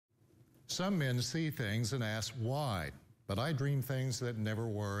Some men see things and ask why, but I dream things that never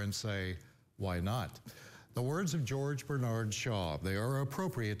were and say, why not? The words of George Bernard Shaw, they are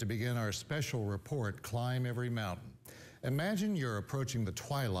appropriate to begin our special report, Climb Every Mountain. Imagine you're approaching the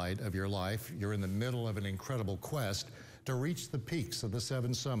twilight of your life. You're in the middle of an incredible quest to reach the peaks of the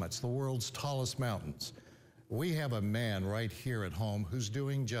Seven Summits, the world's tallest mountains. We have a man right here at home who's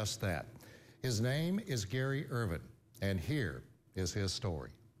doing just that. His name is Gary Irvin, and here is his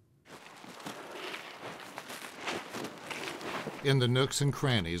story. In the nooks and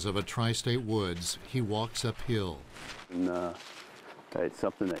crannies of a tri-state woods, he walks uphill. And it's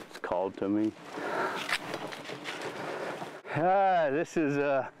something that's called to me. This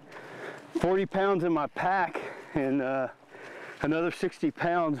is 40 pounds in my pack, and another 60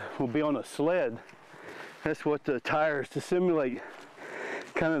 pounds will be on a sled. That's what the tires to simulate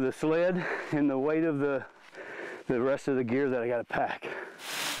kind of the sled and the weight of the rest of the gear that I got to pack.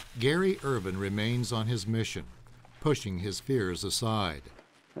 Gary Irvin remains on his mission, pushing his fears aside.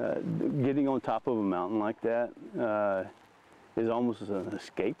 Getting on top of a mountain like that is almost an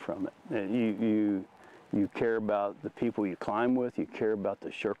escape from it. You care about the people you climb with, you care about the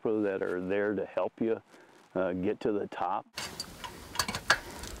Sherpa that are there to help you get to the top.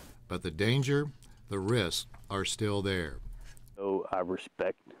 But the danger, the risks are still there. So I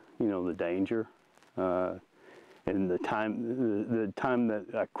respect, the danger. And the time that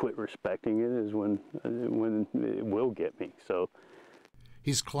I quit respecting it is when it will get me. So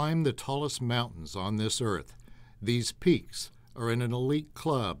he's climbed the tallest mountains on this earth. These peaks are in an elite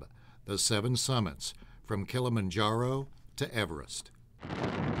club, the Seven Summits, from Kilimanjaro to Everest.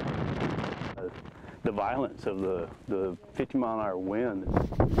 The violence of the 50-mile-an-hour wind,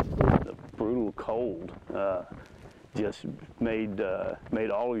 the brutal cold, just made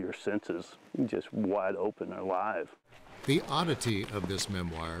all of your senses just wide open and alive. The oddity of this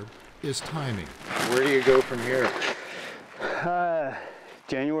memoir is timing. Where do you go from here?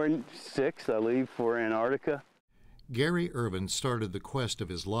 January 6th, I leave for Antarctica. Gary Irvin started the quest of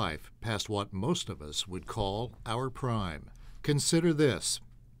his life past what most of us would call our prime. Consider this.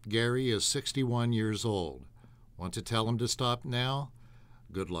 Gary is 61 years old. Want to tell him to stop now?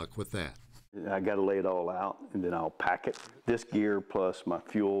 Good luck with that. I got to lay it all out, and then I'll pack it. This gear plus my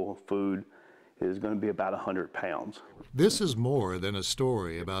fuel, food, is going to be about 100 pounds. This is more than a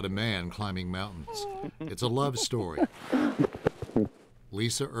story about a man climbing mountains. It's a love story.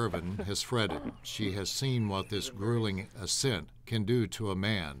 Lisa Irvin has fretted. She has seen what this grueling ascent can do to a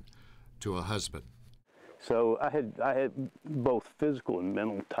man, to a husband. So I had both physical and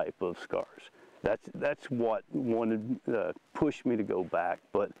mental type of scars. That's what pushed me to go back,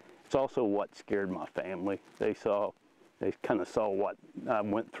 but it's also what scared my family. They kind of saw what I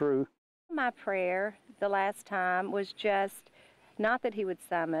went through. My prayer the last time was just not that he would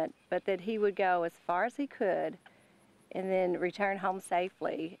summit, but that he would go as far as he could and then return home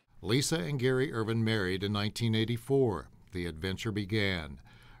safely. Lisa and Gary Irvin married in 1984. The adventure began,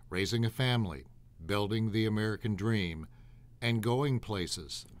 raising a family, building the American dream, and going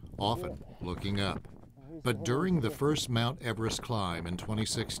places, often looking up. But during the first Mount Everest climb in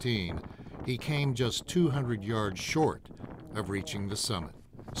 2016, he came just 200 yards short of reaching the summit.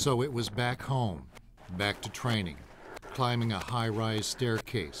 So it was back home, back to training, climbing a high-rise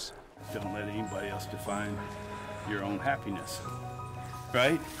staircase. Don't let anybody else define your own happiness,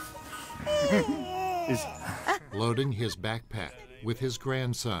 right? Loading his backpack with his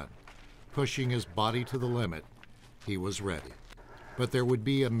grandson, pushing his body to the limit, he was ready. But there would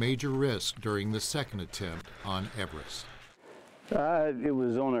be a major risk during the second attempt on Everest. It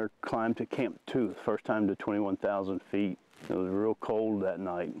was on our climb to Camp 2, the first time to 21,000 feet. It was real cold that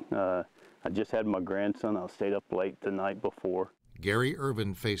night. I just had my grandson. I stayed up late the night before. Gary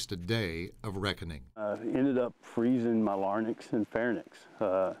Irvin faced a day of reckoning. Ended up freezing my larynx and pharynx.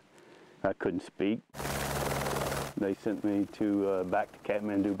 I couldn't speak. They sent me back to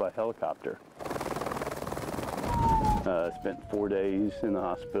Kathmandu by helicopter. Spent 4 days in the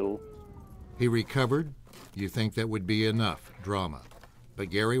hospital. He recovered. You think that would be enough drama.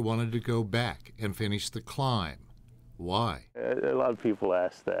 But Gary wanted to go back and finish the climb. Why? A lot of people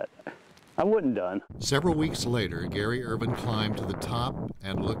ask that. I wasn't done. Several weeks later, Gary Irvin climbed to the top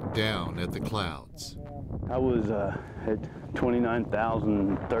and looked down at the clouds. I was at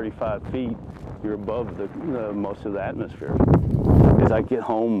 29,035 feet. You're above most of the atmosphere. As I get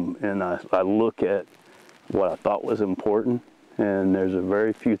home and I look at what I thought was important, and there's a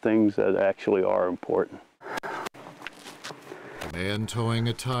very few things that actually are important. A man towing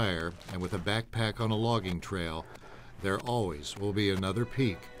a tire and with a backpack on a logging trail, there always will be another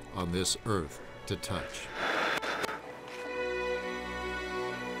peak on this earth to touch.